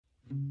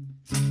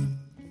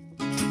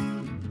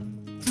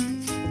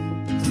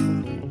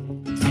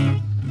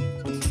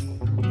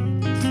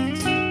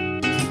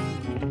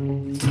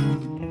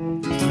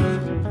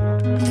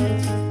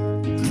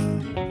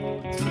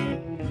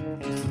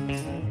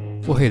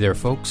hey there,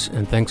 folks,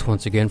 and thanks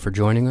once again for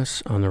joining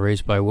us on the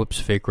Raised by Whoops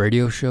Fake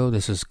Radio Show.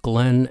 This is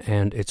Glenn,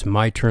 and it's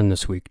my turn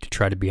this week to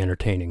try to be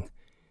entertaining.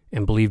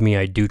 And believe me,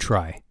 I do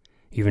try,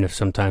 even if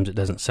sometimes it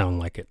doesn't sound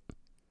like it.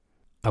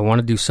 I want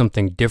to do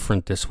something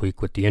different this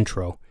week with the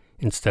intro,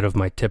 instead of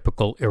my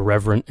typical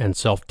irreverent and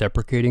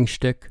self-deprecating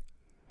shtick.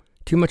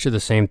 Too much of the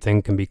same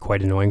thing can be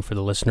quite annoying for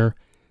the listener,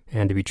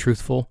 and to be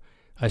truthful,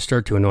 I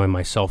start to annoy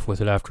myself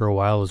with it after a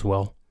while as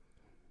well.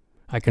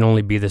 I can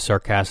only be the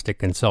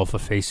sarcastic and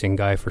self-effacing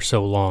guy for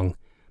so long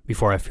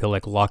before I feel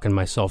like locking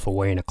myself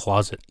away in a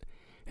closet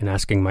and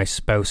asking my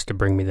spouse to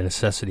bring me the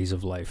necessities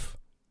of life.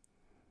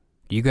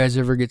 Do you guys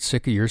ever get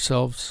sick of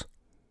yourselves?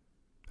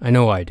 I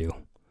know I do.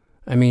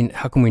 I mean,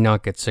 how can we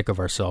not get sick of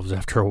ourselves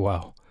after a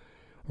while?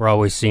 We're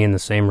always seeing the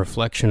same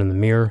reflection in the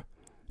mirror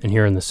and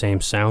hearing the same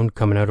sound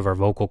coming out of our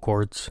vocal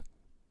cords.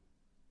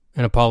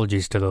 And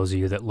apologies to those of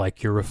you that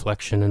like your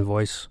reflection and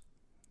voice.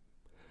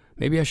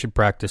 Maybe I should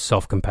practice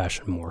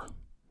self-compassion more.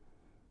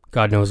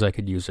 God knows I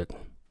could use it.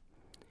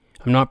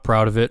 I'm not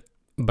proud of it,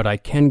 but I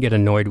can get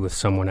annoyed with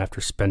someone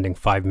after spending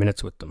 5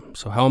 minutes with them.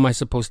 So how am I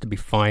supposed to be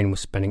fine with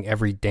spending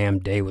every damn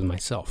day with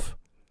myself?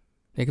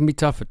 It can be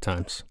tough at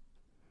times.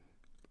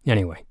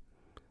 Anyway,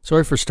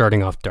 sorry for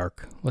starting off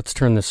dark. Let's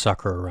turn this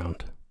sucker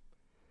around.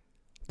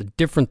 The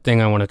different thing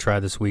I want to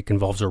try this week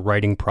involves a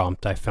writing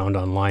prompt I found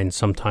online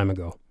some time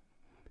ago.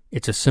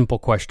 It's a simple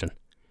question.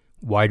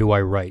 Why do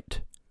I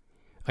write?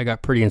 I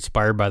got pretty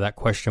inspired by that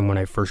question when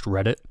I first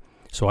read it,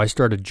 so I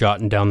started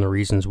jotting down the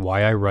reasons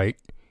why I write,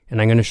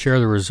 and I'm going to share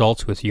the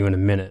results with you in a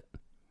minute.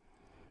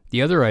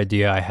 The other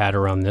idea I had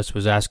around this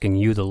was asking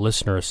you, the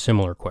listener, a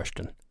similar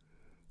question.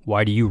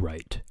 Why do you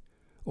write?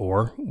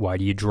 Or why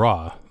do you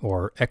draw,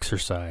 or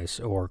exercise,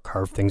 or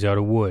carve things out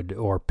of wood,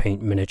 or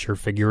paint miniature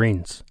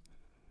figurines?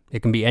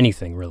 It can be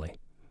anything, really.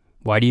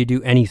 Why do you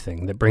do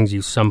anything that brings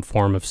you some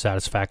form of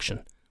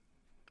satisfaction?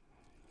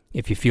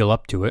 If you feel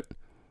up to it,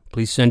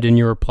 please send in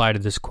your reply to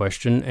this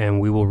question, and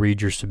we will read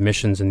your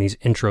submissions in these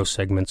intro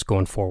segments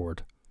going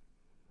forward.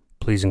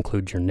 Please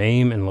include your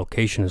name and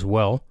location as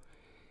well.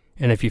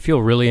 And if you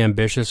feel really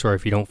ambitious, or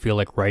if you don't feel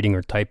like writing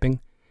or typing,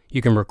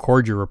 you can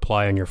record your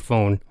reply on your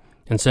phone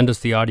and send us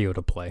the audio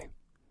to play.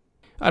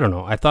 I don't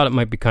know, I thought it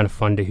might be kind of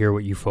fun to hear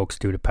what you folks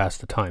do to pass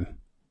the time.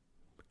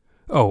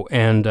 Oh,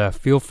 and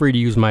feel free to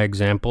use my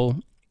example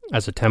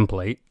as a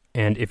template.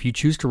 And if you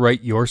choose to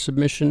write your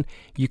submission,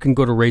 you can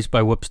go to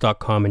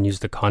raisedbywhoops.com and use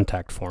the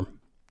contact form.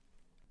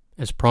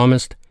 As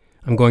promised,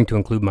 I'm going to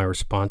include my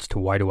response to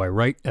Why Do I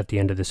Write at the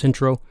end of this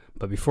intro,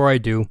 but before I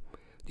do,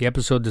 the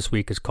episode this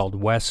week is called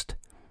West,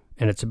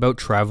 and it's about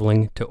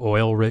traveling to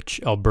oil-rich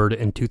Alberta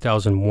in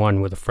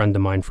 2001 with a friend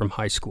of mine from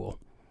high school.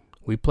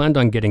 We planned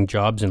on getting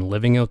jobs and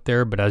living out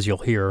there, but as you'll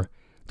hear,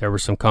 there were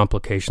some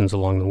complications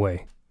along the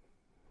way.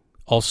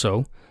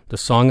 Also, the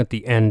song at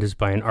the end is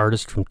by an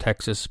artist from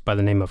Texas by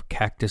the name of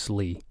Cactus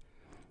Lee.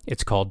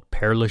 It's called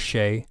Père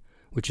Lachaise,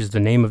 which is the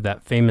name of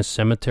that famous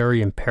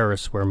cemetery in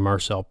Paris where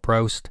Marcel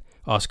Proust,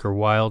 Oscar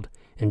Wilde,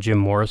 and Jim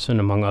Morrison,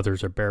 among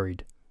others, are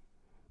buried.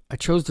 I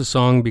chose the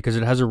song because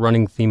it has a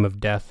running theme of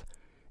death,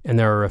 and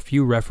there are a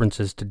few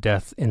references to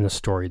death in the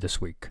story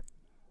this week.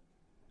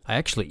 I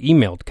actually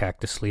emailed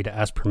Cactus Lee to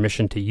ask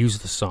permission to use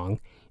the song,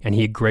 and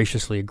he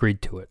graciously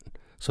agreed to it,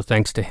 so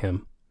thanks to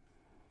him.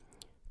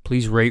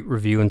 Please rate,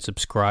 review, and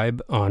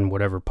subscribe on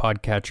whatever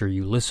podcatcher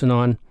you listen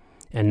on.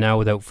 And now,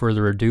 without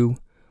further ado,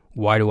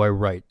 Why Do I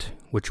Write?,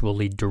 which will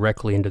lead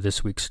directly into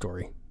this week's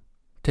story.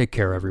 Take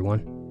care,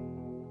 everyone.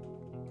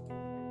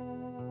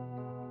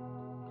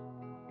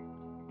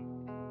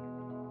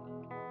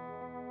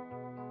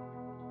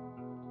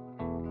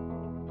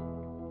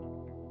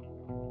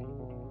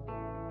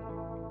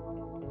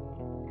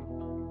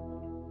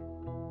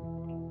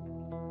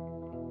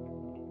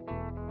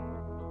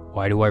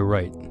 Why do I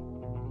write?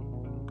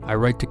 I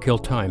write to kill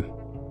time.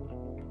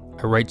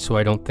 I write so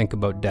I don't think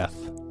about death.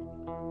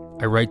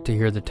 I write to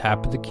hear the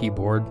tap of the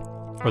keyboard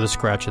or the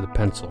scratch of the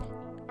pencil.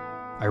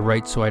 I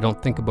write so I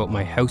don't think about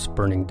my house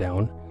burning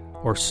down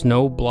or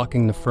snow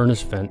blocking the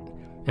furnace vent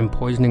and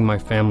poisoning my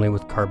family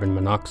with carbon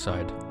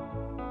monoxide.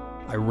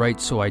 I write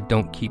so I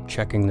don't keep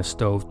checking the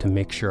stove to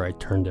make sure I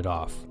turned it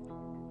off.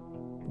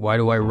 Why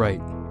do I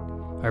write?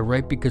 I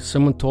write because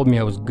someone told me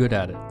I was good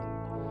at it.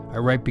 I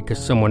write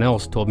because someone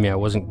else told me I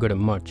wasn't good at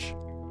much.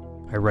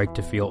 I write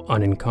to feel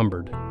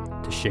unencumbered,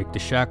 to shake the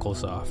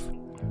shackles off.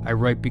 I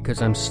write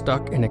because I'm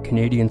stuck in a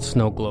Canadian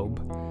snow globe,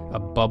 a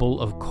bubble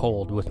of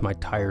cold with my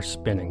tires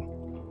spinning.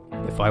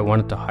 If I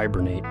wanted to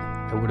hibernate,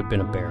 I would have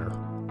been a bear.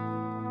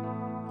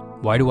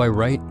 Why do I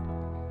write?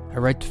 I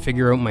write to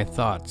figure out my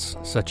thoughts,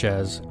 such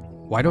as,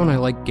 why don't I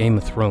like Game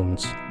of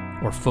Thrones,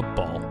 or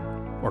football,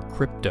 or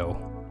crypto,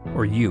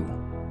 or you?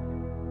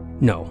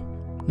 No,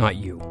 not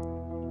you.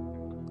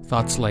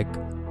 Thoughts like,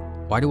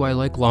 why do I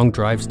like long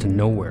drives to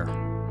nowhere?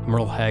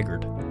 Merle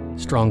Haggard,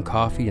 strong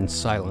coffee and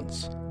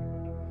silence.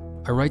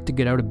 I write to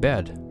get out of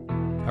bed.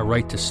 I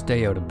write to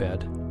stay out of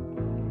bed.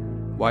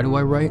 Why do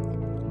I write?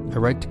 I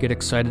write to get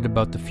excited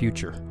about the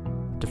future,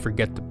 to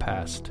forget the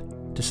past,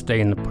 to stay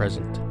in the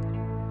present.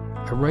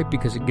 I write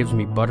because it gives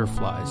me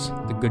butterflies,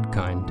 the good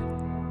kind.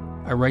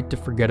 I I write to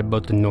forget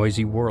about the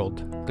noisy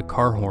world, the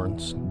car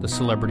horns, the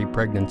celebrity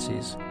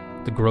pregnancies,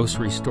 the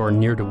grocery store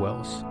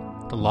ne'er-do-wells,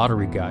 the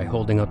lottery guy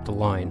holding up the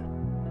line.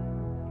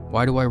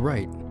 Why do I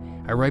write?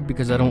 I write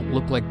because I don't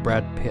look like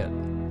Brad Pitt.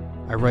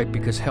 I write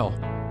because, hell,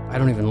 I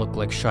don't even look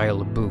like Shia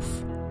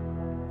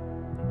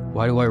LaBeouf.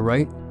 Why do I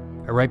write?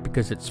 I write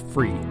because it's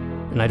free,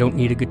 and I don't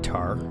need a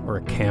guitar, or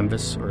a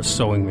canvas, or a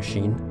sewing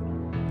machine.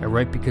 I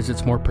write because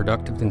it's more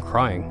productive than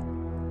crying.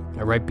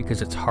 I write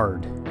because it's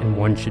hard, and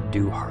one should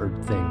do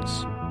hard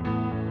things.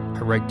 I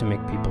write to make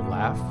people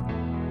laugh,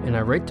 and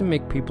I write to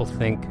make people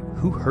think,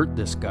 who hurt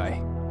this guy?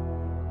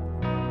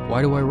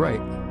 Why do I write?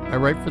 I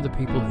write for the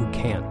people who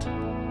can't.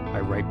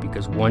 I write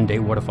because one day,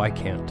 what if I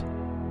can't?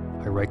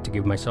 I write to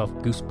give myself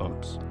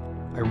goosebumps.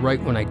 I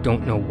write when I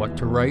don't know what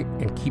to write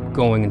and keep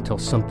going until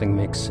something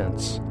makes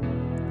sense.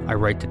 I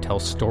write to tell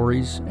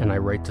stories, and I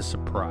write to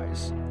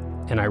surprise.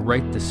 And I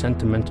write the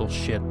sentimental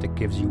shit that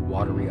gives you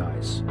watery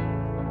eyes.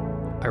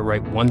 I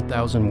write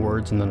 1,000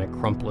 words and then I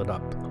crumple it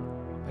up.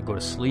 I go to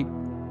sleep,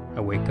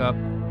 I wake up,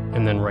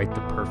 and then write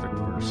the perfect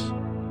verse.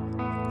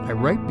 I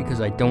write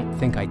because I don't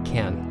think I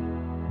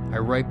can. I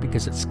write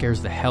because it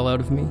scares the hell out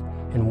of me,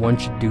 and one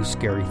should do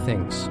scary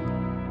things.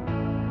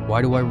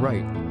 Why do I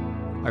write?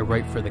 I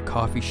write for the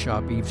coffee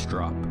shop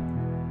eavesdrop.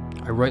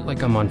 I write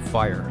like I'm on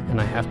fire,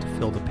 and I have to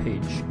fill the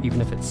page,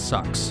 even if it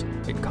sucks.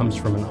 It comes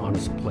from an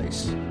honest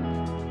place.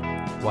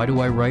 Why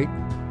do I write?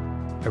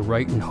 I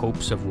write in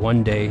hopes of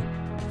one day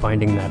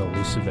finding that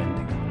elusive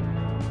ending.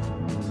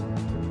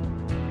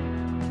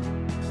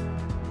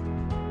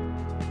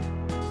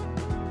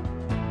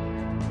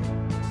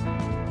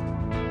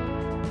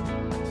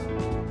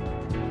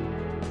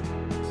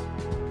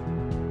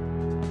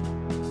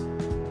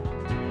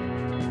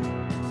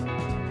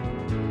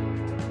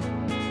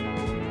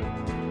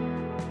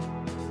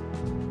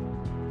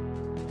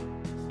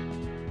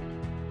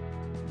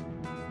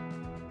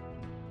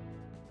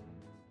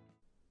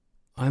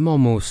 I'm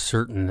almost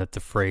certain that the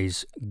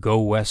phrase, "Go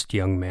West,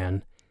 young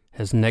man,"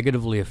 has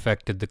negatively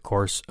affected the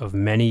course of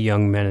many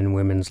young men and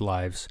women's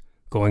lives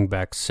going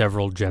back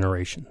several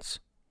generations.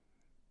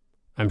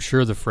 I'm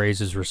sure the phrase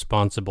is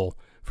responsible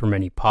for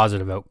many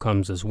positive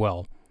outcomes as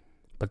well,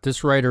 but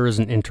this writer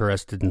isn't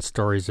interested in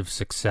stories of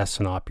success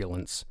and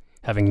opulence,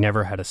 having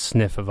never had a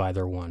sniff of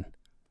either one.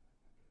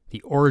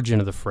 The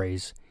origin of the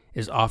phrase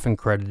is often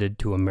credited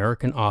to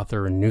American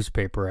author and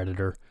newspaper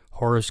editor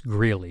Horace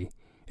Greeley,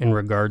 in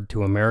regard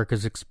to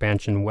America's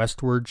expansion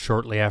westward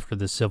shortly after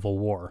the Civil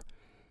War,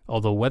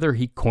 although whether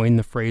he coined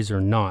the phrase or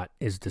not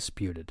is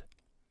disputed.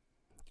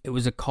 It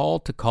was a call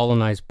to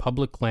colonize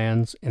public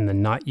lands in the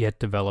not yet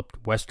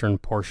developed western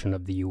portion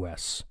of the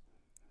U.S.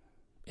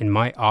 In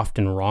my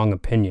often wrong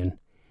opinion,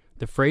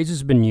 the phrase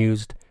has been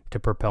used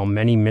to propel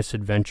many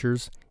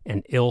misadventures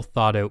and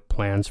ill-thought-out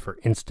plans for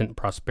instant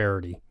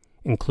prosperity,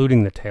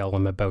 including the tale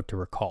I'm about to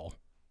recall.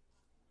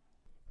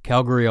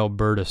 Calgary,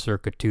 Alberta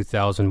circa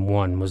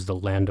 2001 was the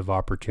land of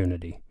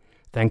opportunity,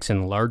 thanks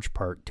in large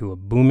part to a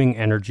booming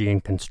energy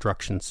and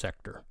construction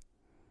sector.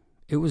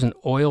 It was an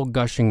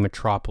oil-gushing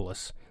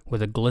metropolis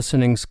with a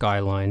glistening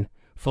skyline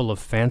full of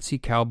fancy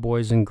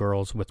cowboys and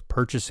girls with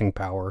purchasing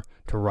power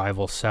to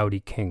rival Saudi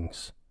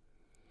kings.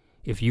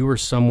 If you were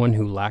someone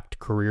who lacked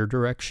career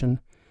direction,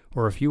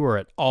 or if you were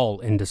at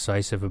all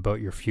indecisive about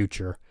your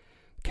future,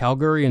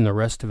 Calgary and the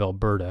rest of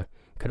Alberta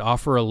could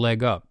offer a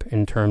leg up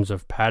in terms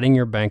of padding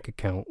your bank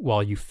account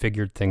while you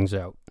figured things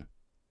out.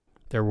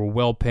 There were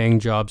well-paying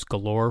jobs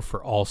galore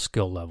for all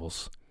skill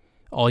levels.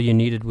 All you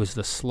needed was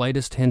the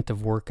slightest hint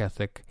of work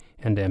ethic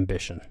and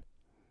ambition.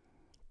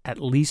 At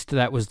least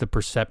that was the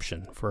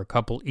perception for a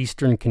couple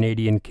Eastern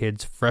Canadian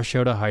kids fresh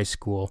out of high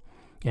school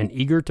and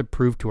eager to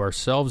prove to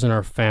ourselves and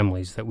our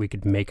families that we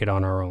could make it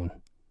on our own.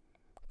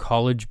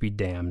 College be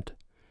damned.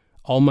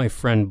 All my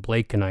friend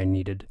Blake and I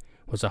needed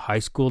was a high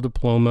school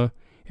diploma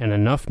and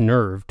enough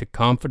nerve to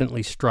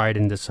confidently stride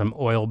into some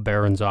oil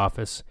baron's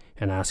office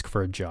and ask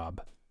for a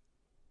job.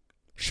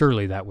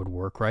 Surely that would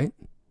work, right?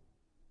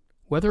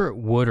 Whether it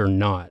would or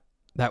not,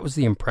 that was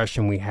the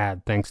impression we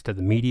had thanks to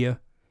the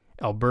media,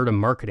 Alberta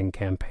marketing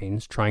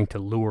campaigns trying to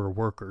lure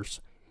workers,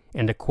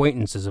 and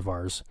acquaintances of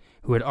ours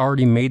who had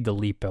already made the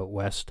leap out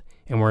west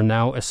and were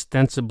now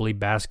ostensibly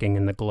basking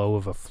in the glow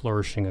of a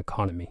flourishing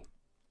economy.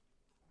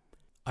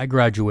 I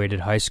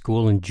graduated high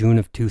school in June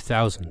of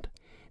 2000,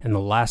 and the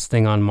last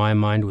thing on my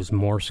mind was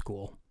more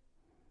school.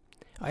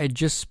 I had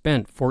just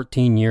spent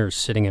 14 years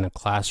sitting in a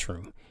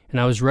classroom,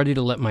 and I was ready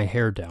to let my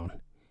hair down,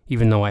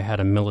 even though I had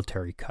a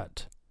military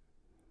cut.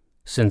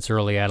 Since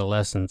early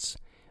adolescence,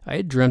 I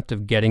had dreamt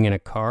of getting in a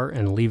car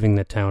and leaving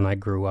the town I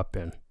grew up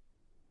in.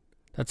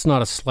 That's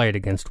not a slight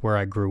against where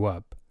I grew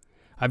up.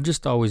 I've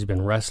just always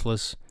been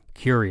restless,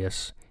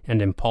 curious,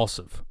 and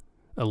impulsive,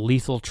 a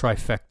lethal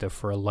trifecta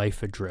for a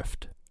life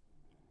adrift.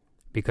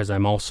 Because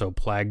I'm also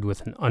plagued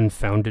with an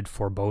unfounded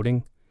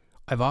foreboding,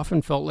 I've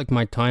often felt like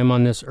my time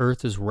on this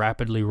earth is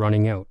rapidly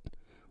running out,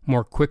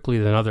 more quickly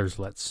than others,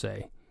 let's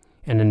say,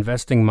 and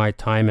investing my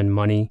time and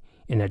money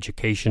in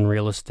education,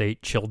 real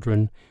estate,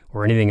 children,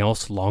 or anything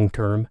else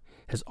long-term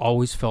has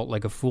always felt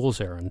like a fool's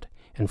errand,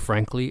 and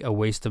frankly, a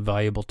waste of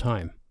valuable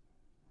time.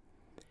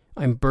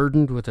 I'm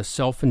burdened with a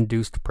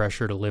self-induced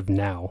pressure to live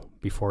now,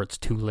 before it's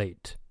too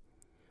late.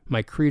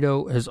 My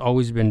credo has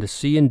always been to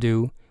see and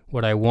do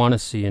what I want to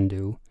see and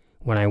do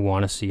when I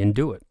want to see and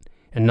do it,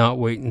 and not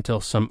wait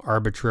until some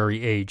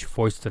arbitrary age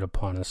foisted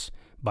upon us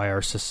by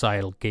our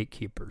societal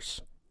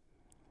gatekeepers.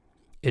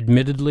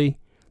 Admittedly,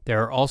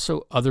 there are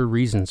also other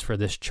reasons for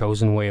this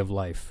chosen way of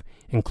life,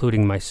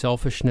 including my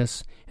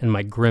selfishness and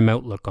my grim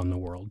outlook on the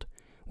world,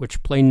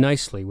 which play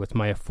nicely with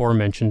my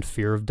aforementioned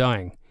fear of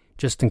dying,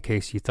 just in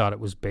case you thought it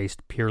was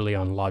based purely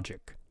on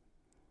logic.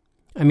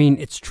 I mean,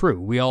 it's true,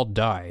 we all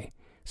die,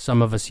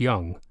 some of us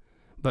young,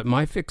 but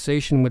my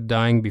fixation with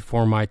dying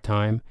before my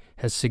time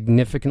has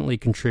significantly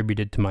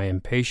contributed to my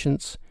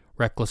impatience,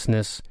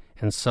 recklessness,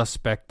 and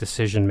suspect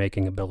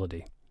decision-making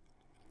ability.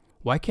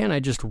 Why can't I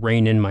just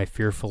rein in my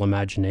fearful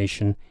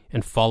imagination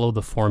and follow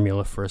the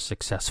formula for a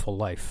successful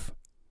life?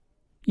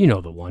 You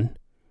know the one.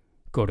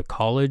 Go to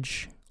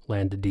college,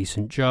 land a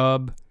decent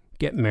job,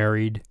 get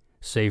married,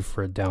 save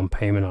for a down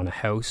payment on a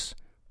house,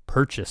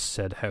 purchase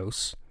said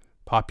house,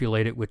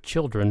 populate it with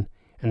children,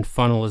 and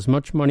funnel as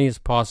much money as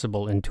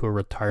possible into a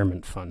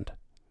retirement fund.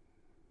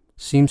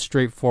 Seems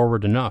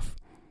straightforward enough,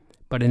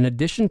 but in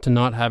addition to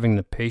not having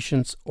the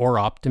patience or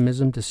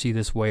optimism to see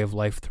this way of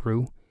life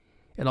through,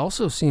 it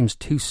also seems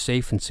too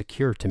safe and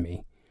secure to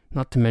me,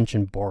 not to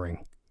mention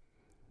boring.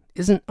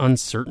 Isn't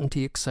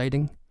uncertainty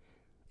exciting?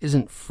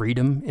 Isn't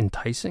freedom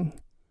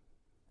enticing?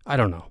 I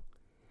don't know.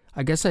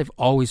 I guess I've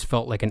always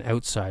felt like an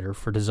outsider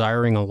for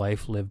desiring a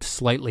life lived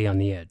slightly on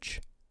the edge.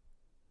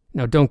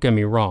 Now don't get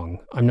me wrong,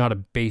 I'm not a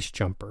base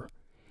jumper.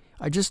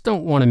 I just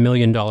don't want $1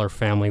 million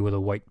family with a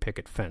white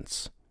picket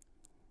fence.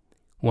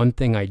 One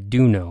thing I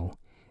do know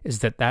is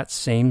that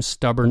same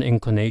stubborn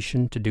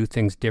inclination to do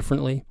things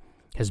differently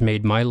has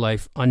made my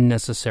life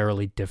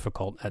unnecessarily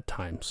difficult at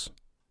times.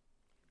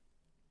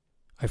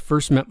 I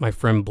first met my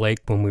friend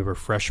Blake when we were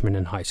freshmen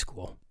in high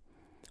school.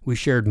 We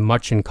shared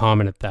much in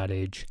common at that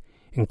age,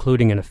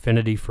 including an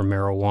affinity for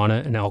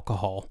marijuana and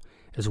alcohol,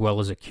 as well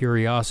as a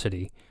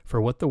curiosity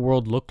for what the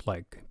world looked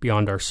like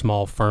beyond our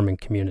small farming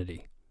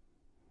community.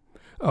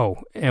 Oh,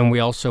 and we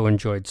also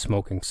enjoyed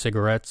smoking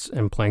cigarettes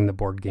and playing the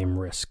board game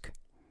Risk.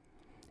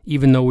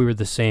 Even though we were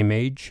the same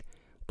age,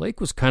 Blake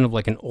was kind of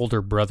like an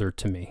older brother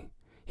to me.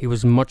 He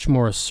was much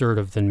more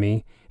assertive than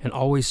me and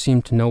always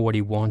seemed to know what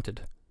he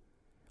wanted.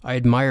 I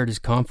admired his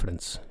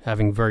confidence,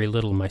 having very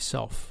little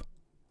myself.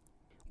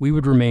 We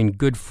would remain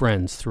good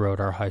friends throughout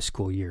our high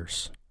school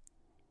years.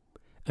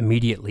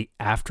 Immediately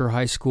after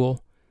high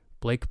school,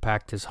 Blake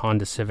packed his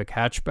Honda Civic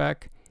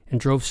hatchback and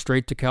drove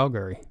straight to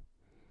Calgary.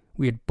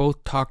 We had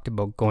both talked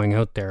about going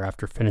out there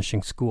after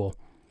finishing school,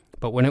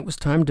 but when it was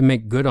time to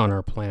make good on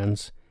our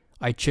plans,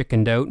 I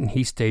chickened out and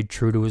he stayed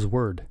true to his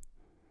word.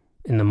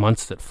 In the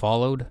months that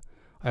followed,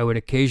 I would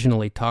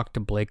occasionally talk to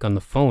Blake on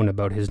the phone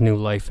about his new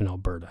life in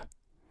Alberta.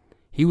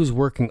 He was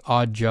working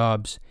odd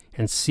jobs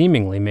and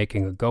seemingly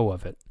making a go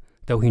of it,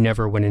 though he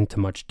never went into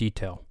much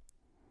detail.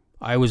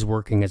 I was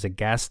working as a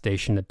gas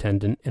station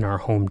attendant in our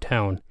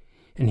hometown,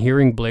 and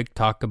hearing Blake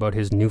talk about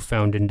his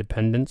newfound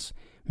independence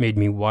made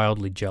me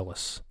wildly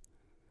jealous.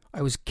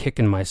 I was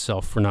kicking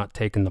myself for not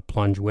taking the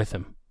plunge with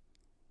him.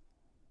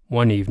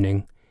 One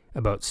evening,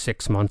 about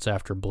 6 months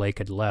after Blake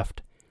had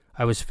left,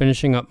 I was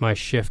finishing up my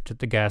shift at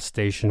the gas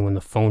station when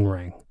the phone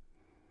rang.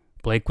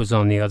 Blake was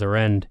on the other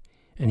end,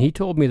 and he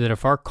told me that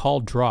if our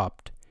call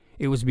dropped,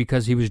 it was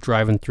because he was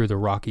driving through the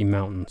Rocky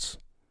Mountains.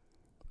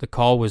 The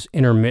call was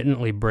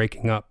intermittently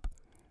breaking up,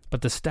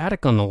 but the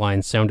static on the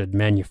line sounded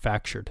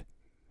manufactured.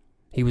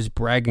 He was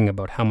bragging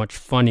about how much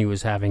fun he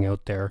was having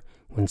out there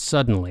when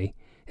suddenly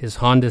his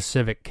Honda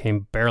Civic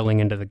came barreling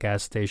into the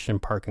gas station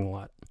parking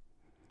lot.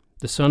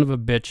 The son of a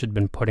bitch had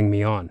been putting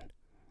me on.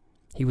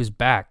 He was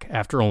back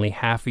after only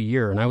half a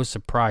year, and I was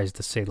surprised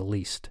to say the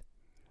least.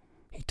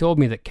 He told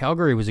me that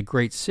Calgary was a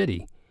great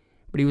city,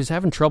 but he was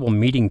having trouble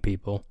meeting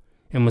people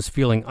and was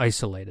feeling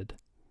isolated.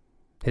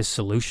 His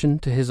solution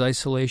to his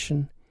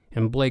isolation,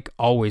 and Blake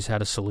always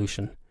had a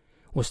solution,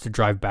 was to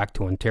drive back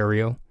to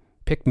Ontario,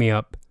 pick me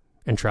up,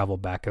 and travel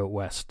back out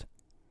west.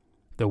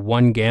 The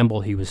one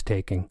gamble he was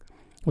taking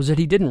was that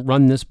he didn't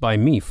run this by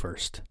me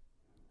first.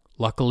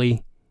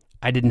 Luckily,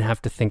 I didn't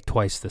have to think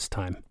twice this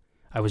time.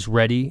 I was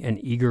ready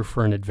and eager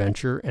for an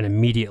adventure and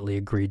immediately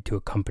agreed to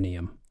accompany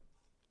him.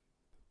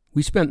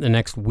 We spent the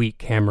next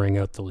week hammering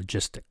out the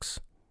logistics.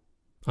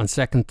 On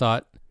second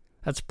thought,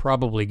 that's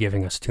probably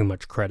giving us too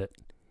much credit.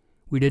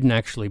 We didn't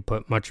actually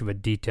put much of a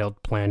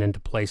detailed plan into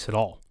place at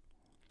all.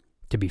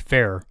 To be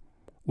fair,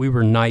 we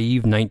were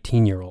naive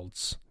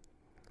 19-year-olds.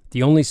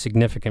 The only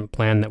significant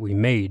plan that we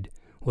made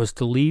was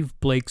to leave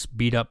Blake's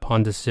beat-up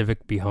Honda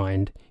Civic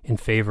behind in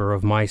favor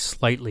of my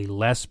slightly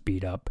less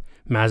beat-up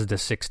Mazda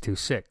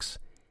 626,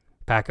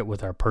 pack it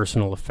with our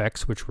personal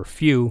effects, which were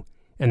few,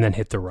 and then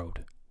hit the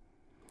road.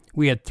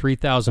 We had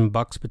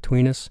 $3,000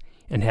 between us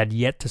and had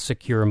yet to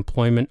secure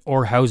employment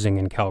or housing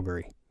in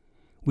Calgary.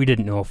 We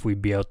didn't know if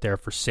we'd be out there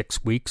for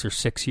 6 weeks or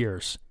 6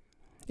 years.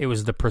 It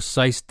was the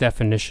precise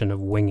definition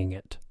of winging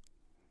it.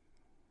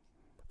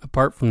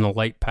 Apart from the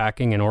light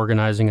packing and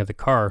organizing of the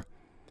car,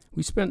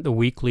 we spent the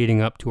week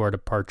leading up to our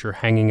departure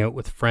hanging out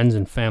with friends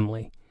and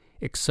family,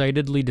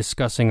 excitedly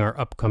discussing our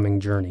upcoming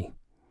journey.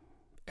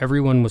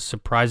 Everyone was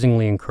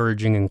surprisingly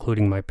encouraging,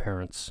 including my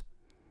parents.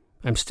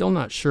 I'm still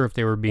not sure if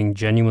they were being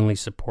genuinely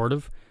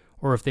supportive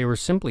or if they were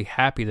simply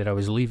happy that I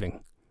was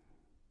leaving.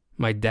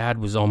 My dad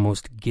was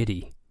almost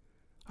giddy.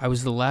 I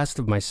was the last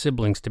of my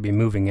siblings to be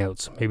moving out,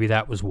 so maybe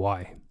that was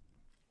why.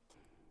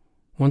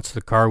 Once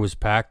the car was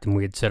packed and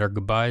we had said our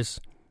goodbyes,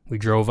 we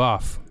drove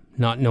off,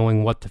 not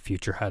knowing what the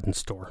future had in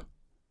store.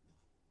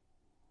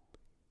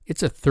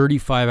 It's a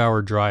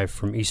 35-hour drive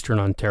from eastern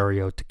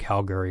Ontario to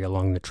Calgary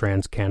along the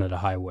Trans-Canada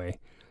Highway,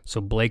 so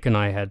Blake and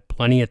I had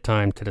plenty of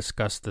time to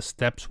discuss the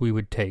steps we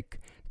would take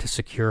to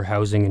secure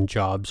housing and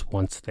jobs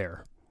once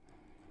there.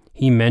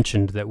 He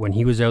mentioned that when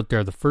he was out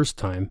there the first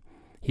time,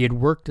 he had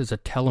worked as a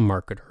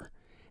telemarketer,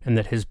 and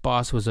that his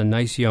boss was a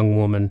nice young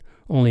woman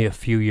only a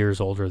few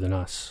years older than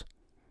us.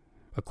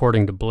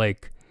 According to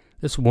Blake,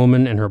 this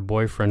woman and her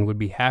boyfriend would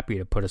be happy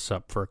to put us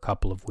up for a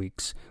couple of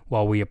weeks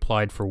while we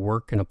applied for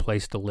work and a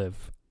place to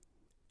live.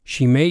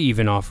 She may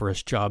even offer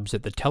us jobs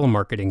at the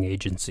telemarketing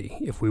agency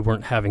if we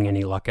weren't having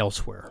any luck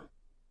elsewhere.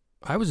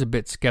 I was a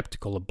bit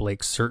skeptical of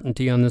Blake's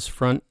certainty on this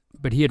front,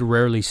 but he had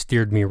rarely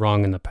steered me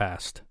wrong in the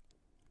past.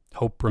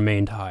 Hope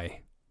remained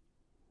high.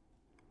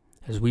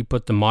 As we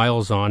put the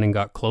miles on and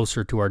got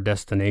closer to our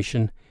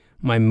destination,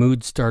 my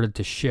mood started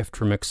to shift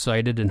from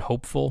excited and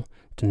hopeful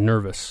to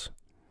nervous.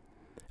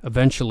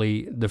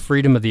 Eventually, the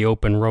freedom of the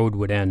open road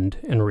would end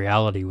and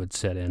reality would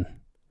set in.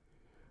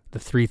 The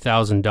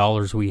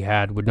 $3,000 we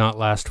had would not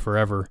last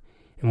forever,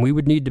 and we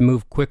would need to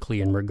move quickly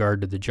in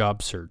regard to the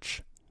job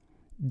search.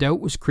 Doubt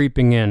was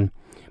creeping in,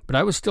 but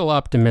I was still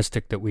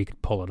optimistic that we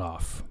could pull it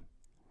off.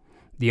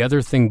 The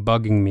other thing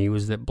bugging me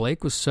was that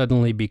Blake was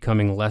suddenly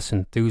becoming less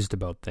enthused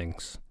about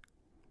things.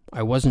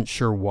 I wasn't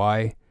sure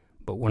why,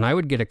 but when I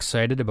would get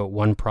excited about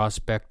one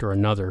prospect or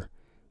another,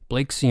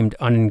 Blake seemed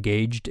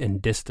unengaged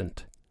and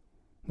distant.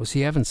 Was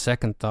he having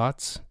second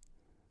thoughts?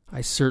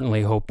 I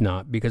certainly hope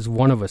not, because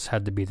one of us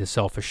had to be the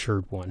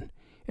self-assured one,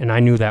 and I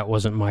knew that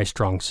wasn't my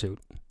strong suit.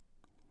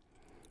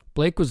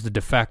 Blake was the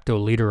de facto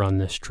leader on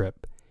this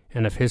trip,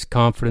 and if his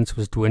confidence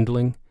was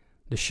dwindling,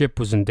 the ship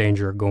was in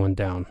danger of going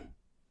down.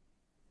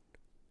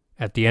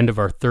 At the end of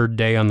our third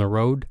day on the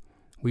road,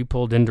 we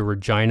pulled into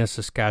Regina,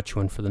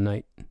 Saskatchewan for the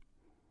night.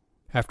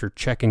 After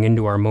checking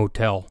into our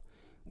motel,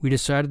 we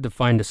decided to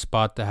find a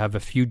spot to have a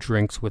few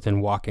drinks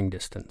within walking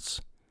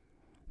distance.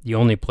 The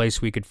only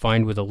place we could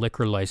find with a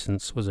liquor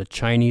license was a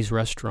Chinese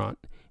restaurant,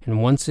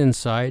 and once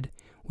inside,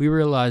 we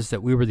realized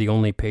that we were the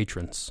only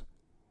patrons.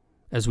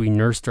 As we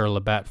nursed our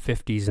Labatt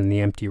 50s in the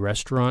empty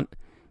restaurant,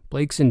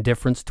 Blake's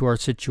indifference to our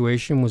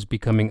situation was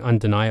becoming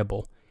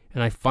undeniable,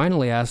 and I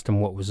finally asked him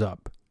what was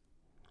up.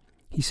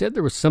 He said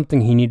there was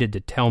something he needed to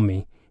tell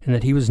me, and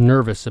that he was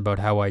nervous about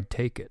how I'd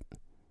take it.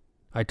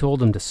 I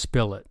told him to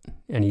spill it,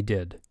 and he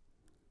did.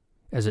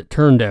 As it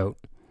turned out,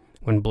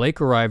 when Blake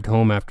arrived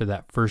home after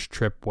that first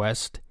trip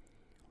west,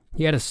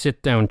 he had a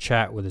sit-down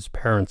chat with his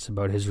parents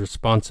about his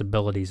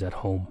responsibilities at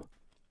home.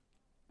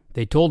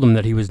 They told him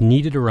that he was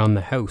needed around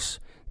the house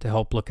to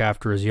help look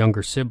after his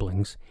younger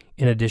siblings,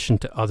 in addition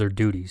to other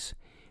duties,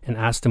 and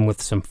asked him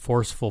with some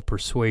forceful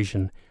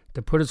persuasion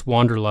to put his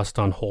wanderlust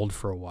on hold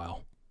for a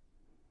while.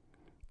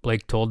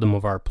 Blake told them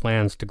of our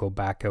plans to go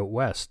back out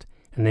west,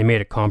 and they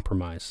made a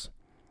compromise.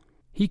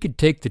 He could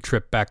take the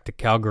trip back to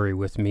Calgary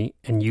with me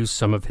and use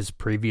some of his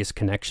previous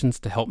connections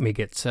to help me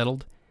get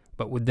settled,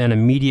 but would then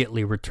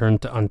immediately return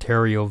to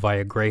Ontario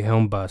via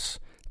Greyhound bus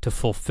to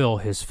fulfill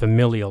his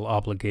familial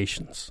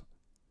obligations.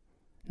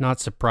 Not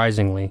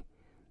surprisingly,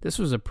 this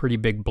was a pretty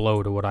big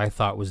blow to what I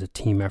thought was a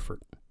team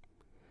effort.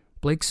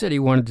 Blake said he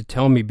wanted to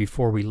tell me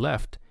before we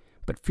left,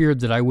 but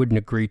feared that I wouldn't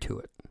agree to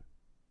it.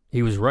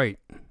 He was right.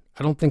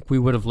 I don't think we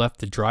would have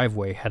left the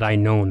driveway had I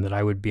known that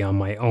I would be on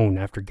my own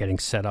after getting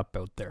set up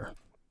out there.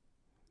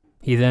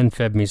 He then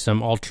fed me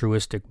some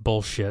altruistic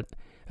bullshit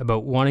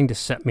about wanting to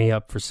set me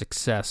up for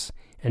success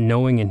and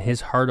knowing in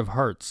his heart of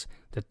hearts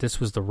that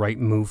this was the right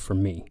move for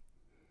me.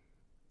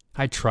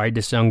 I tried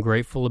to sound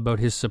grateful about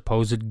his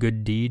supposed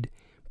good deed,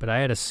 but I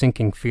had a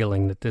sinking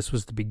feeling that this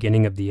was the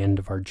beginning of the end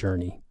of our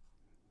journey.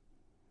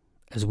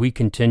 As we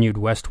continued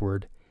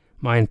westward,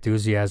 my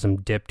enthusiasm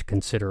dipped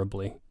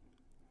considerably.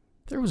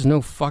 There was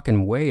no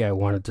fucking way I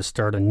wanted to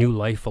start a new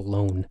life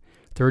alone,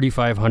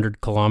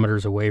 3,500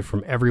 kilometers away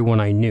from everyone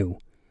I knew,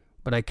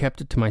 but I kept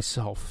it to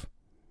myself.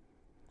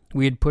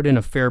 We had put in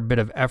a fair bit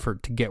of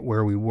effort to get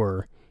where we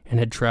were, and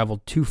had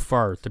traveled too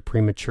far to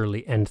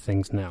prematurely end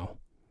things now.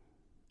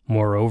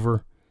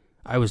 Moreover,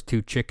 I was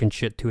too chicken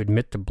shit to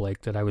admit to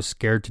Blake that I was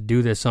scared to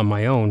do this on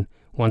my own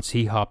once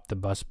he hopped the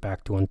bus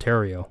back to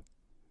Ontario.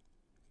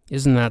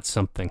 Isn't that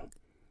something?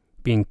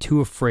 Being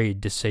too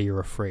afraid to say you're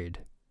afraid.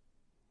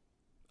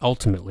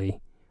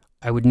 Ultimately,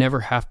 I would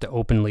never have to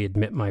openly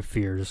admit my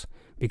fears,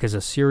 because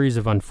a series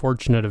of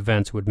unfortunate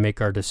events would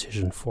make our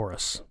decision for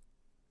us.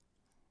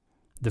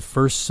 The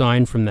first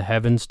sign from the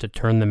heavens to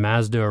turn the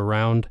Mazda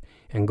around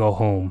and go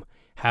home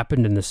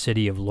happened in the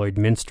city of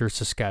Lloydminster,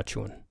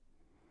 Saskatchewan.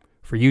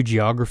 For you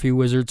geography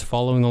wizards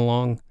following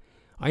along,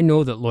 I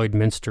know that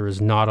Lloydminster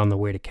is not on the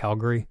way to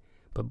Calgary,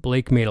 but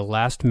Blake made a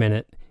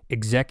last-minute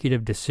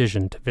executive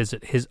decision to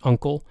visit his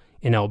uncle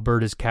in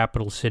Alberta's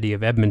capital city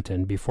of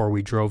Edmonton before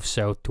we drove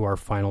south to our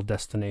final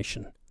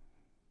destination.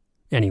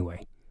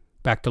 Anyway,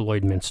 back to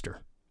Lloydminster.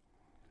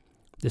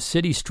 The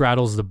city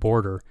straddles the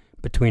border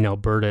between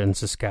Alberta and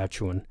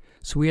Saskatchewan,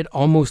 so we had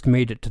almost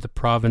made it to the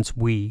province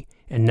we,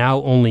 and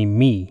now only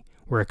me,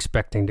 were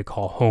expecting to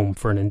call home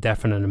for an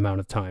indefinite amount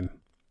of time.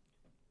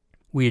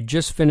 We had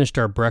just finished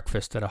our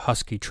breakfast at a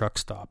Husky truck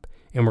stop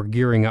and were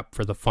gearing up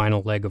for the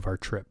final leg of our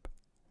trip.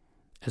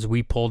 As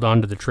we pulled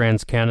onto the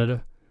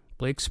Trans-Canada,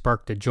 Blake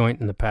sparked a joint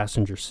in the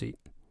passenger seat.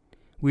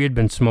 We had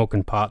been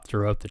smoking pot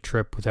throughout the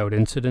trip without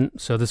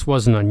incident, so this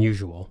wasn't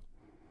unusual.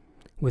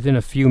 Within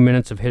a few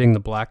minutes of hitting the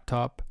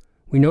blacktop,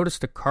 we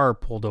noticed a car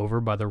pulled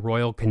over by the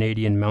Royal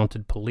Canadian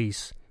Mounted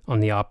Police on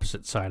the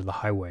opposite side of the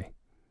highway.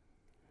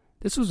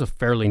 This was a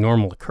fairly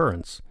normal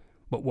occurrence,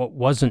 but what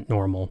wasn't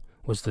normal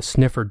was the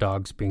sniffer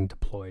dogs being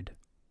deployed.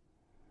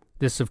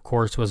 This, of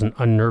course, was an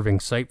unnerving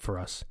sight for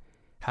us,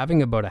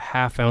 having about a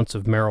half ounce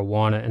of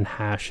marijuana and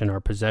hash in our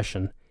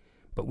possession,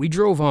 but we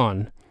drove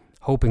on,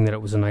 hoping that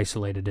it was an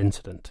isolated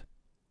incident.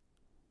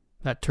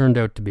 That turned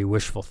out to be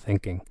wishful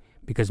thinking,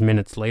 because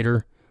minutes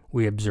later,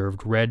 we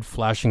observed red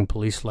flashing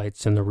police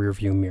lights in the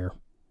rearview mirror.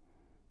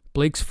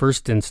 Blake's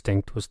first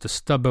instinct was to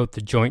stub out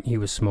the joint he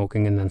was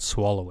smoking and then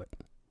swallow it.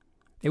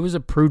 It was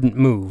a prudent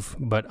move,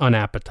 but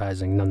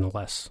unappetizing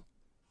nonetheless.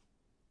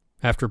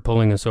 After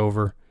pulling us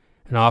over,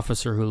 an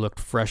officer who looked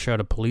fresh out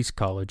of police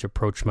college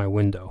approached my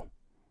window.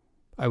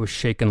 I was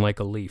shaken like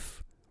a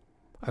leaf.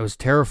 I was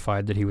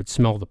terrified that he would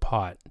smell the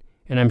pot,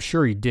 and I'm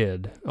sure he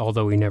did,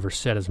 although he never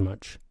said as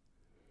much.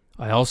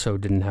 I also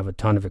didn't have a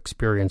ton of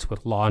experience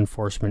with law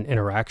enforcement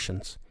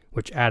interactions,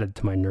 which added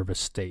to my nervous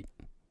state.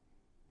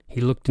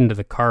 He looked into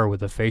the car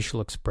with a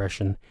facial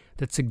expression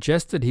that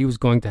suggested he was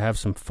going to have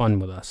some fun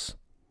with us.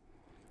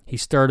 He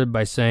started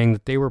by saying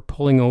that they were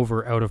pulling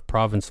over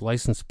out-of-province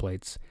license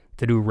plates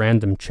to do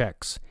random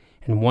checks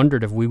and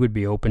wondered if we would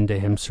be open to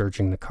him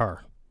searching the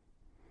car.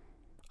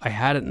 I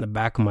had it in the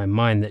back of my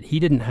mind that he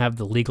didn't have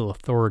the legal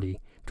authority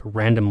to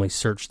randomly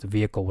search the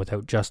vehicle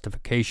without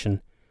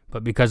justification,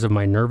 but because of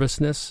my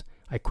nervousness,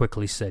 I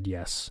quickly said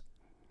yes.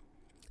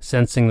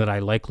 Sensing that I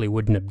likely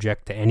wouldn't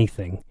object to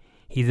anything,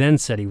 he then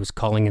said he was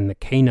calling in the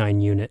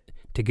canine unit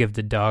to give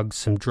the dogs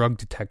some drug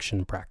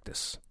detection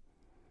practice.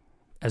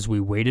 As we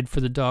waited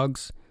for the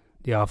dogs,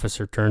 the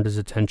officer turned his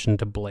attention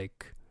to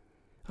Blake.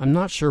 I'm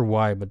not sure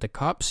why, but the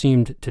cop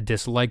seemed to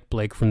dislike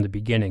Blake from the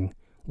beginning,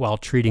 while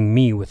treating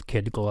me with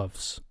kid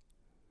gloves.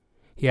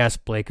 He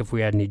asked Blake if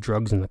we had any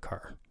drugs in the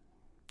car.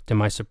 To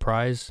my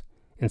surprise,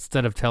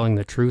 instead of telling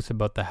the truth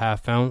about the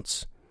half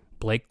ounce,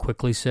 Blake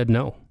quickly said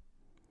no.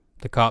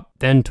 The cop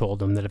then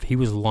told him that if he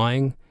was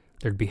lying,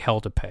 there'd be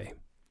hell to pay.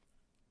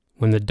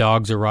 When the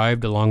dogs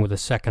arrived along with a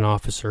second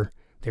officer,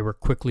 they were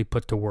quickly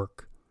put to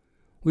work.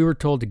 We were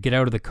told to get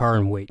out of the car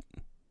and wait.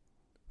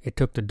 It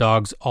took the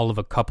dogs all of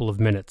a couple of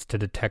minutes to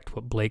detect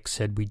what Blake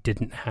said we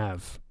didn't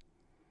have.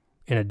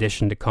 In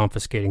addition to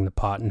confiscating the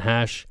pot and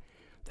hash,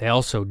 they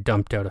also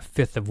dumped out a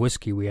fifth of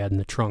whiskey we had in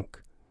the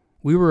trunk.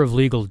 We were of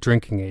legal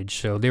drinking age,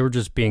 so they were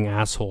just being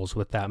assholes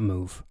with that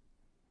move.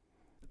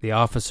 The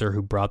officer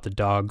who brought the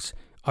dogs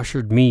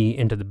ushered me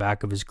into the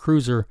back of his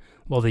cruiser,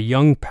 while the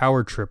young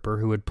power tripper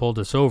who had pulled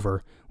us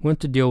over went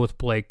to deal with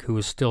Blake, who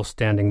was still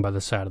standing by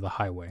the side of the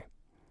highway.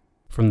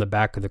 From the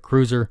back of the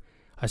cruiser,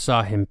 I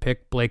saw him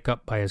pick Blake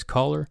up by his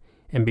collar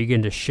and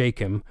begin to shake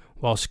him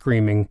while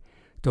screaming,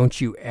 "Don't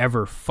you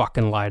ever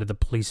fucking lie to the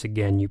police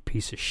again, you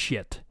piece of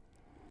shit."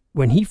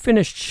 When he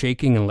finished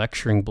shaking and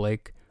lecturing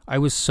Blake, I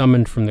was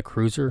summoned from the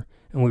cruiser,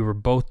 and we were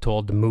both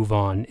told to move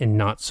on in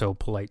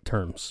not-so-polite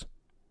terms.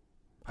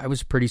 I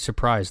was pretty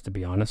surprised, to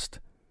be honest.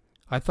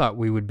 I thought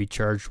we would be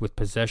charged with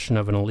possession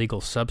of an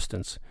illegal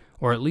substance,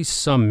 or at least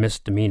some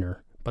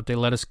misdemeanor, but they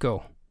let us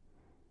go.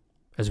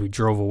 As we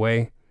drove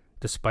away,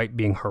 despite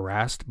being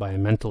harassed by a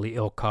mentally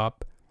ill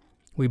cop,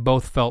 we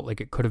both felt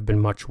like it could have been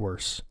much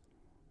worse.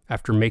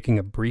 After making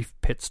a brief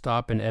pit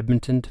stop in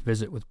Edmonton to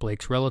visit with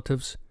Blake's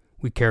relatives,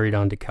 we carried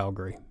on to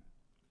Calgary.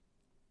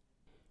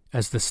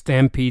 As the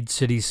Stampede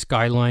City's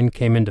skyline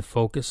came into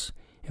focus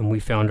and we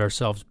found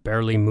ourselves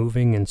barely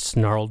moving in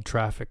snarled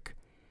traffic,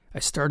 I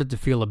started to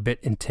feel a bit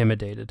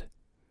intimidated.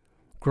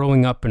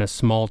 Growing up in a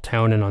small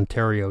town in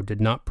Ontario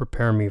did not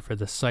prepare me for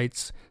the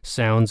sights,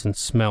 sounds, and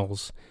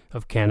smells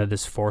of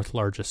Canada's fourth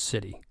largest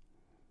city.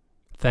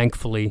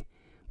 Thankfully,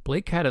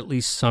 Blake had at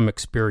least some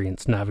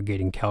experience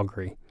navigating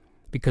Calgary,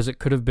 because it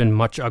could have been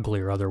much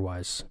uglier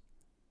otherwise.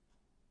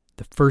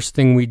 The first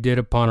thing we did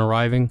upon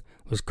arriving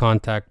was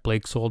contact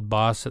Blake's old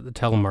boss at the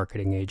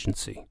telemarketing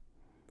agency.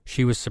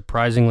 She was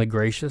surprisingly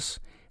gracious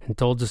and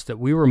told us that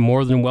we were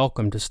more than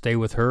welcome to stay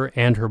with her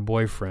and her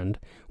boyfriend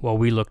while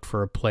we looked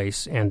for a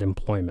place and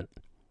employment.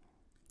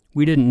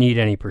 We didn't need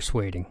any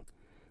persuading.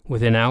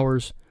 Within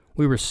hours,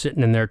 we were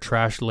sitting in their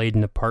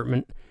trash-laden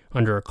apartment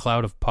under a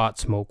cloud of pot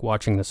smoke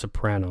watching The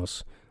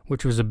Sopranos,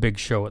 which was a big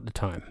show at the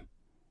time.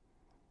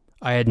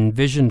 I had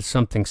envisioned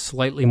something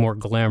slightly more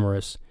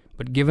glamorous,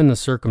 but given the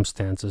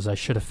circumstances, I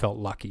should have felt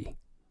lucky.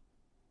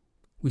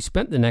 We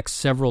spent the next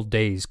several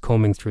days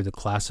combing through the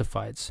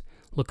classifieds,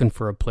 looking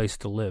for a place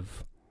to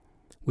live.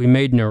 We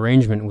made an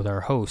arrangement with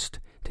our host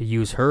to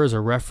use her as a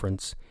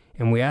reference,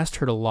 and we asked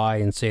her to lie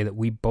and say that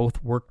we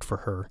both worked for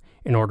her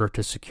in order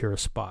to secure a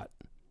spot.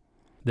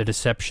 The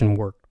deception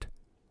worked.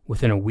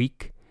 Within a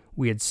week,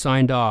 we had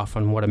signed off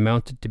on what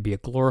amounted to be a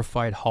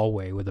glorified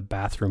hallway with a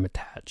bathroom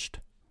attached.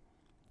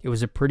 It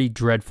was a pretty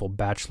dreadful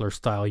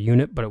bachelor-style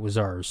unit, but it was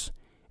ours,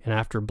 and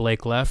after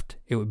Blake left,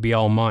 it would be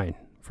all mine,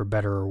 for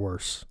better or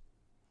worse.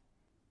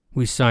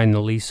 We signed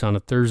the lease on a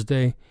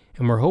Thursday,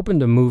 and were hoping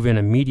to move in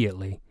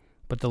immediately,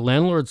 but the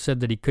landlord said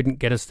that he couldn't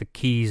get us the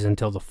keys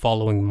until the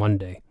following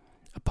Monday,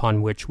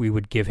 upon which we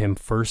would give him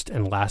first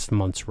and last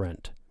month's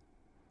rent.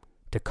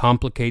 To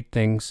complicate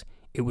things,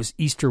 it was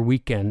Easter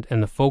weekend,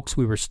 and the folks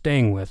we were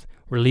staying with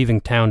were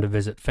leaving town to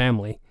visit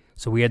family,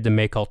 so we had to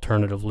make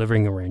alternative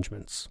living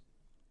arrangements.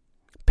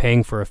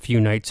 Paying for a few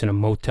nights in a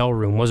motel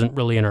room wasn't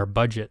really in our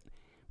budget,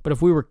 but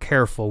if we were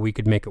careful, we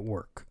could make it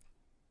work.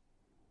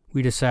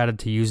 We decided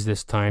to use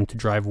this time to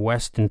drive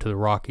west into the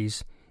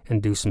Rockies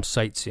and do some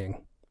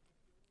sightseeing.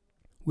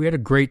 We had a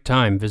great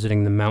time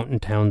visiting the mountain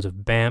towns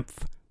of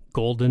Banff,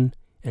 Golden,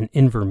 and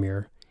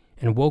Invermere,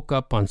 and woke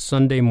up on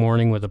Sunday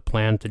morning with a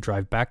plan to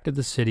drive back to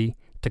the city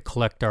to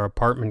collect our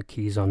apartment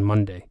keys on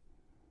Monday.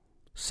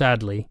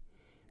 Sadly,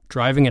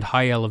 driving at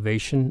high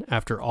elevation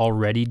after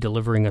already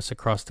delivering us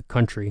across the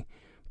country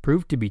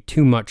proved to be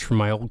too much for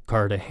my old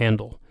car to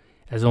handle,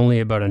 as only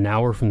about an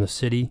hour from the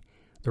city,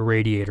 the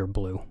radiator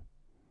blew.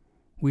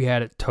 We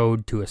had it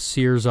towed to a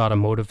Sears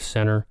Automotive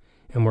Center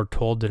and were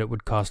told that it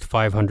would cost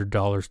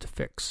 $500 to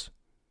fix.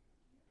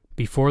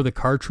 Before the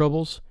car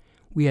troubles,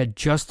 we had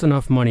just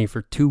enough money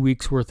for 2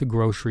 weeks' worth of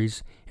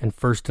groceries and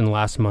first and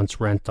last month's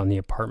rent on the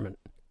apartment.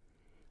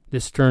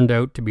 This turned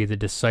out to be the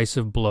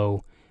decisive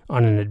blow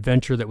on an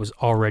adventure that was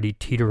already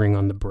teetering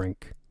on the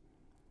brink.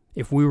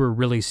 If we were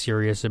really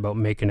serious about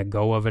making a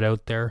go of it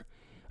out there,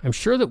 I'm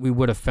sure that we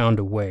would have found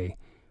a way,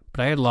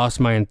 but I had lost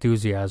my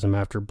enthusiasm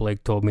after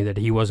Blake told me that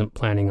he wasn't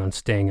planning on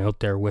staying out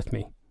there with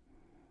me.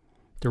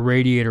 The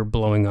radiator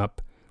blowing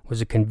up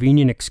was a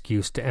convenient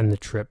excuse to end the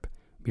trip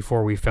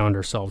before we found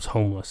ourselves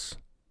homeless.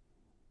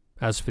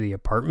 As for the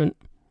apartment,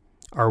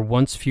 our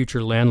once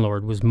future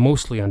landlord was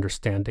mostly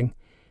understanding,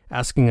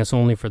 asking us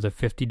only for the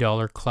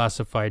 $50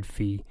 classified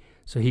fee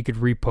so he could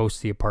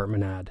repost the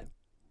apartment ad.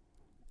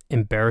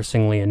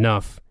 Embarrassingly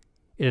enough,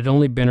 it had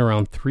only been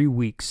around 3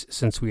 weeks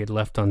since we had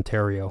left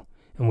Ontario,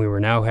 and we were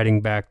now heading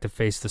back to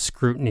face the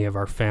scrutiny of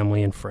our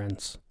family and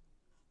friends.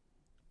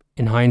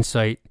 In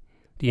hindsight,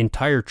 the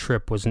entire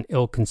trip was an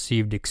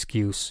ill-conceived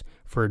excuse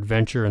for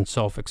adventure and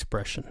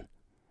self-expression.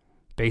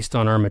 Based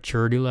on our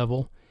maturity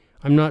level,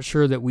 I'm not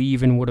sure that we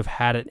even would have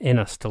had it in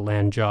us to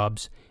land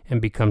jobs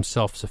and become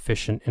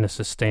self-sufficient in a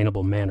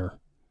sustainable manner.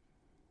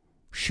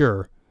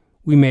 Sure,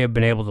 we may have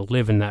been able to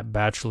live in that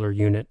bachelor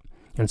unit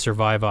and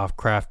survive off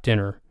craft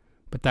dinner,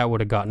 but that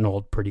would have gotten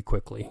old pretty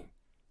quickly.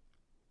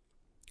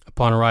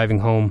 Upon arriving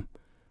home,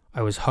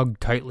 I was hugged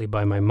tightly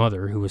by my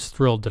mother, who was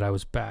thrilled that I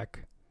was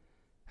back.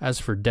 As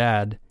for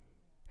Dad,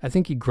 I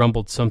think he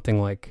grumbled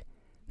something like,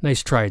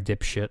 "Nice try,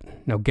 dipshit.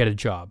 Now get a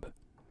job."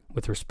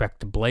 With respect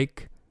to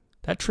Blake,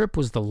 that trip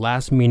was the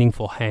last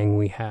meaningful hang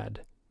we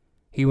had.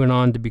 He went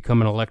on to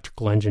become an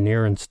electrical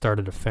engineer and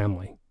started a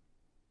family.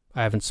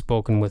 I haven't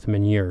spoken with him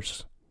in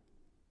years.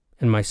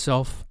 And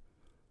myself,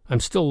 I'm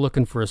still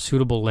looking for a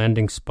suitable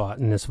landing spot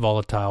in this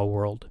volatile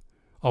world,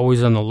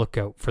 always on the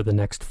lookout for the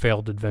next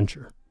failed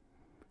adventure.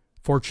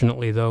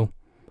 Fortunately, though,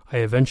 I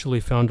eventually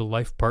found a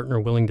life partner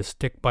willing to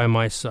stick by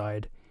my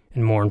side,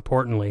 and more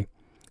importantly,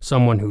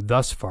 someone who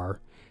thus far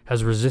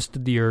has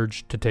resisted the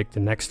urge to take the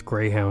next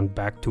Greyhound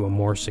back to a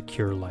more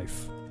secure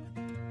life.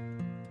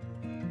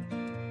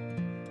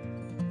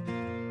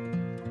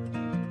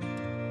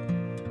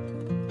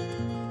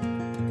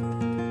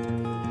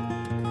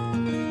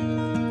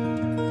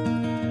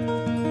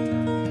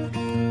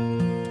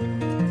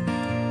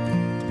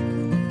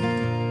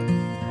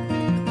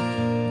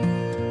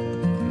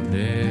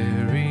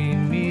 Bury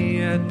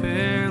me at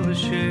Père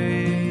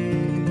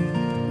Lachaise,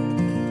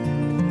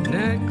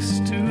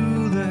 next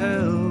to the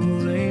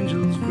Hells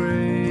Angels'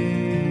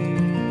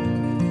 grave.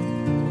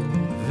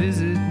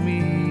 Visit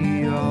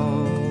me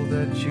all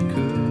that you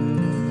could.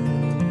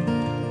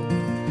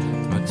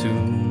 My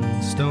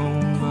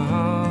tombstone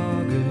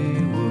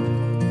mahogany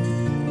wood.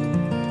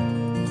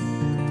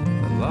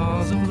 The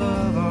laws of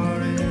love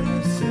are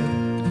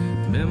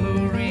innocent,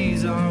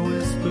 memories are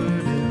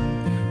whispered in.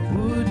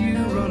 Would you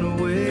run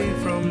away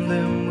from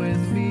them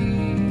with me?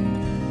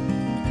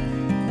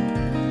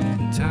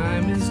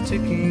 Time is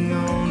ticking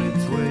on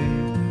its way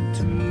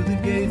to the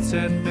gates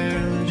at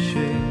Père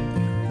Lachaise.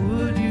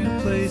 Would you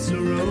place a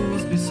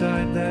rose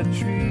beside that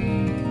tree?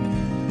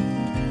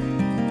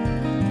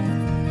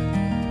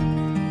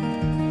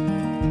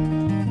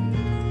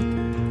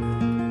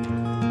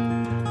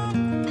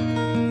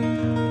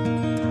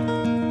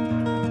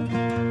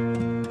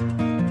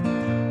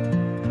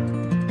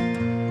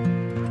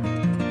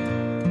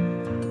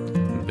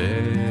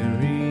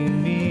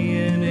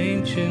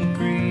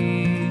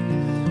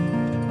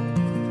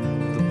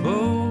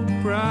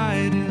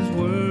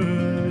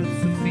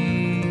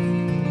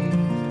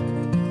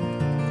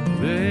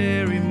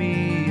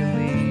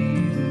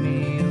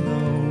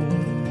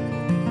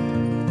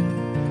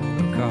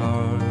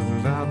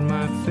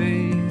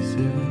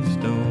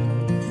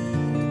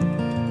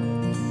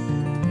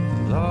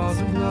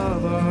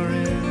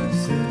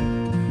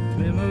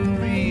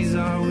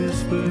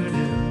 whispered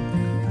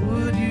hill,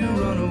 would you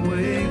run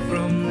away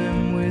from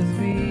them with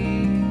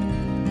me?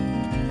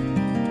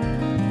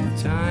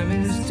 Time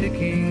is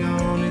ticking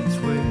on its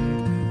way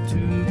to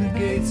the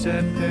gates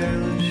at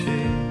Perilous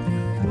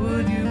Shade.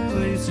 Would you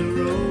place a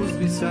rose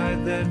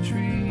beside that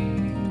tree?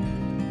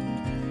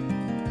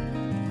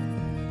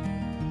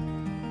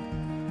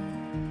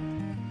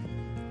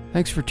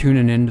 Thanks for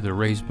tuning in to the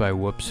Raised by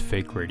Whoops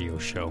Fake Radio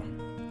Show.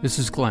 This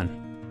is Glenn.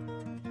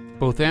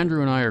 Both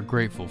Andrew and I are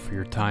grateful for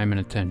your time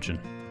and attention.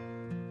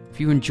 If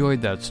you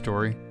enjoyed that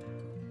story,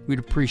 we'd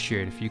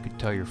appreciate if you could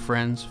tell your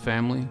friends,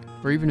 family,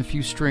 or even a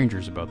few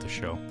strangers about the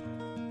show.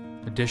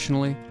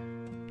 Additionally,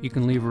 you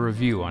can leave a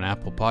review on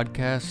Apple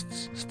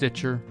Podcasts,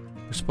 Stitcher,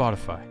 or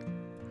Spotify.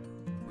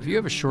 If you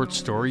have a short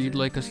story you'd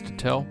like us to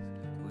tell,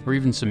 or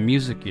even some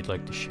music you'd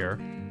like to share,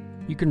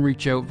 you can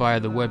reach out via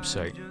the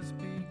website,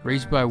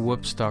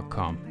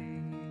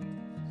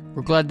 raisedbywhoops.com.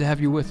 We're glad to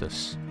have you with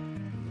us.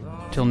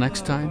 Till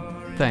next time,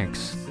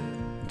 thanks.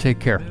 Take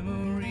care.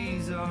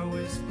 Memories are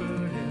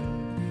whispered in.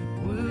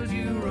 Would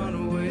you run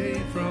away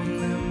from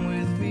them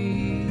with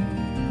me?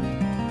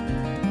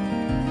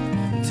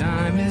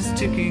 Time is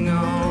ticking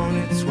on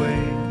its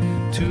way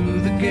to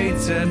the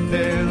gates at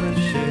Perilous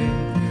Shade.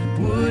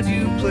 Would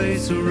you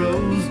place a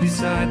rose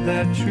beside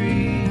that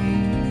tree?